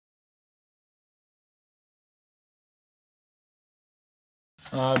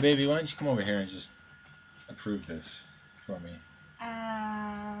Baby, why don't you come over here and just approve this for me?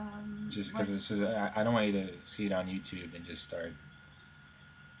 Just because it's just, I don't want you to see it on YouTube and just start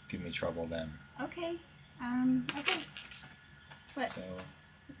giving me trouble then. Okay. Okay. What? So,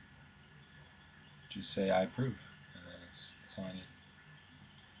 just say I approve. And then that's all I need.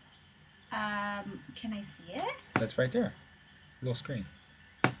 Can I see it? That's right there. Little screen.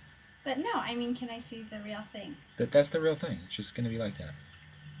 But no, I mean, can I see the real thing? That's the real thing. It's just going to be like that.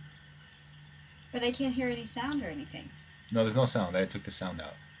 But I can't hear any sound or anything. No, there's no sound. I took the sound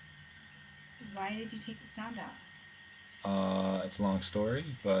out. Why did you take the sound out? It's a long story,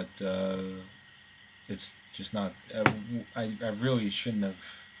 but it's just not... I really shouldn't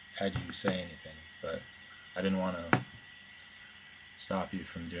have had you say anything, but I didn't want to stop you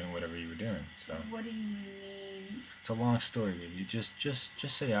from doing whatever you were doing. So what do you mean? It's a long story, baby. Just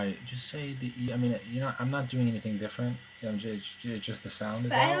say the. I mean, I'm not doing anything different. Just the sound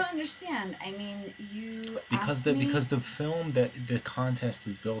is but out. I don't understand. I mean, because the film that the contest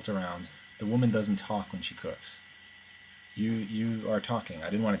is built around, the woman doesn't talk when she cooks. You are talking. I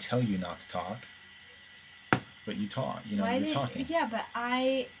didn't want to tell you not to talk, but you talk. You're talking. Yeah, but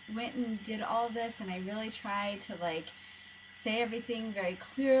I went and did all this, and I really tried to say everything very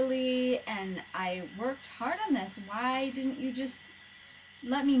clearly, and I worked hard on this. Why didn't you just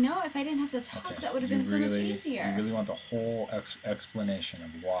let me know? If I didn't have to talk, that would have been so much easier. You really want the whole explanation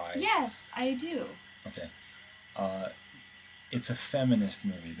of why? Yes, I do. Okay. It's a feminist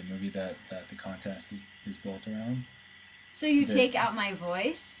movie, the movie that the contest is built around. So you take out my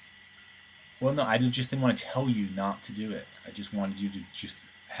voice? Well, no, I just didn't want to tell you not to do it. I just wanted you to just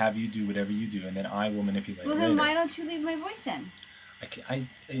have you do whatever you do, and then I will manipulate. Well, then later. Why don't you leave my voice in?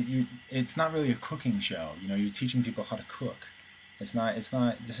 It's not really a cooking show. You're teaching people how to cook. It's not.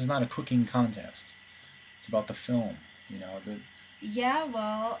 This is not a cooking contest. It's about the film. Yeah,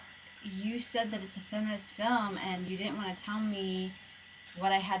 well, you said that it's a feminist film, and you didn't want to tell me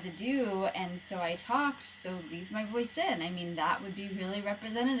what I had to do, and so I talked. So leave my voice in. I mean, that would be really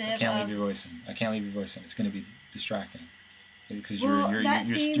representative. I can't leave your voice in. I can't leave your voice in. It's going to be distracting. Because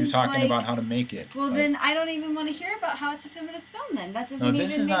you're talking about how to make it. Well, then I don't even want to hear about how it's a feminist film. Then that doesn't even make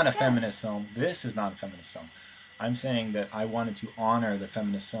sense. No, this is not a feminist film. This is not a feminist film. I'm saying that I wanted to honor the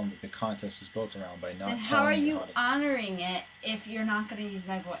feminist film that the contest was built around by not telling you how are you honoring it if you're not going to use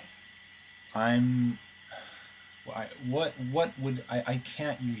my voice? What would I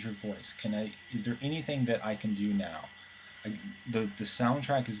can't use your voice. Can I? Is there anything that I can do now? The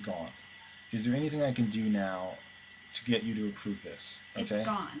soundtrack is gone. Is there anything I can do now to get you to approve this? Okay? It's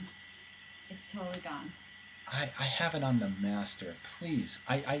gone. It's totally gone. I have it on the master. Please.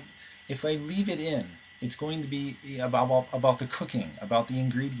 If I leave it in, it's going to be about the cooking, about the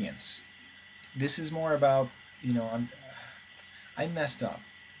ingredients. This is more about, I messed up.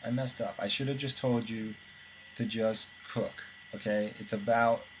 I should have just told you to just cook. Okay? It's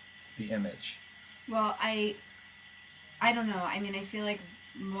about the image. Well, I don't know. I mean, I feel like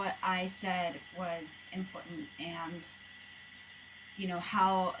what I said was important, and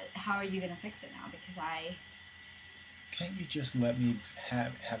how are you gonna fix it now? Because can't you just let me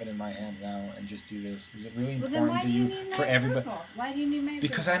have it in my hands now and just do this? Is it really important then why to do you need for everybody? Why do you need my approval?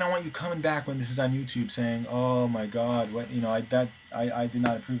 Because I don't want you coming back when this is on YouTube saying, "Oh my God, what I did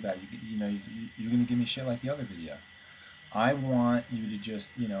not approve that." You're gonna give me shit like the other video. I want you to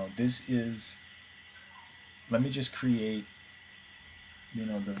just this is. Let me just create.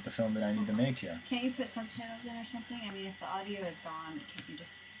 The film that I need to make here. Can't you put subtitles in or something? I mean, if the audio is gone, can't you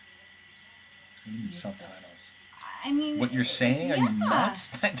just... You need subtitles. I mean... What you're saying? Yeah. Are you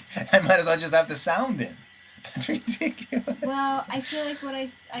nuts? I might as well just have the sound in. That's ridiculous. Well, I feel like what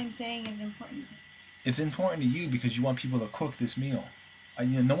I'm saying is important. It's important to you because you want people to cook this meal.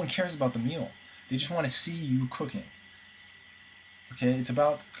 No one cares about the meal. They just want to see you cooking. Okay? It's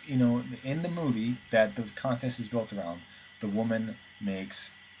about, in the movie that the contest is built around, the woman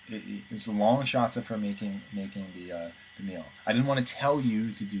makes it's long shots of her making the meal. I didn't want to tell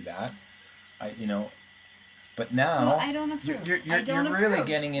you to do that. But now well, I don't approve. You're really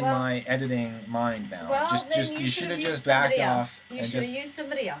getting in my editing mind now. Well, you should have just backed off. You should have used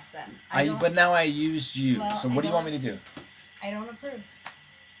somebody else then. But now I used you. Well, so what do you want me to do? I don't approve.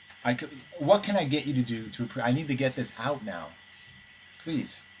 What can I get you to do to approve? I need to get this out now.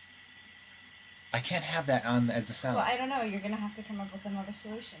 Please. I can't have that on as the sound. Well, I don't know. You're going to have to come up with another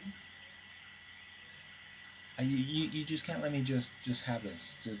solution. You just can't let me just have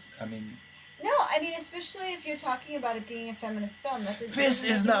this. No, I mean, especially if you're talking about it being a feminist film. This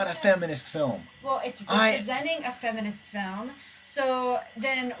is not a feminist film. Well, it's representing a feminist film. So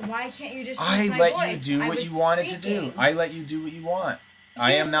then why can't you just use my voice? I let you do what you wanted to do. I let you do what you want.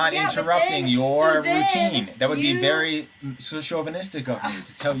 I am not yeah, but interrupting then- your so then routine. That would be you- very chauvinistic of me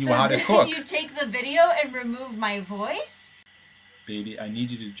to tell you So how to then cook. you take the video and remove my voice? Baby, I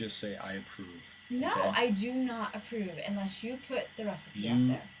need you to just say I approve. No, okay? I do not approve unless you put the recipe up You,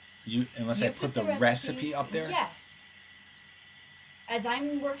 there. unless You I put the recipe up there? Yes. As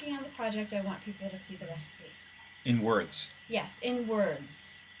I'm working on the project, I want people to see the recipe. In words. Yes, in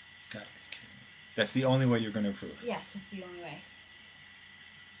words. God, that's the only way you're going to approve. Yes, that's the only way.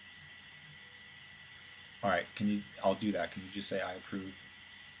 All right, I'll do that. Can you just say I approve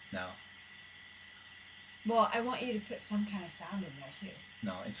now? Well, I want you to put some kind of sound in there too.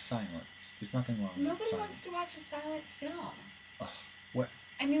 No, it's silence. There's nothing wrong with Nobody silence. wants to watch a silent film. Ugh, what?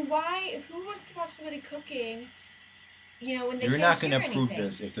 I mean, why? Who wants to watch somebody cooking? You know, when they You're can't not going to hear approve anything?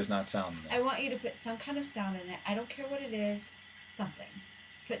 this if there's not sound in I there. want you to put some kind of sound in it. I don't care what it is. Something.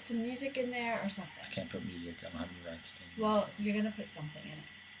 Put some music in there or something. I can't put music. I don't have any rights to. Well, you're gonna put something in it.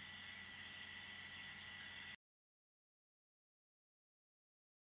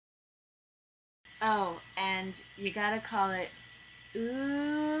 Oh, and you gotta call it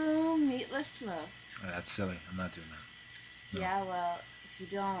Ooh Meatless Loaf. Oh, that's silly. I'm not doing that. No. Yeah, well, if you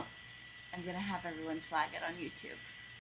don't, I'm gonna have everyone flag it on YouTube.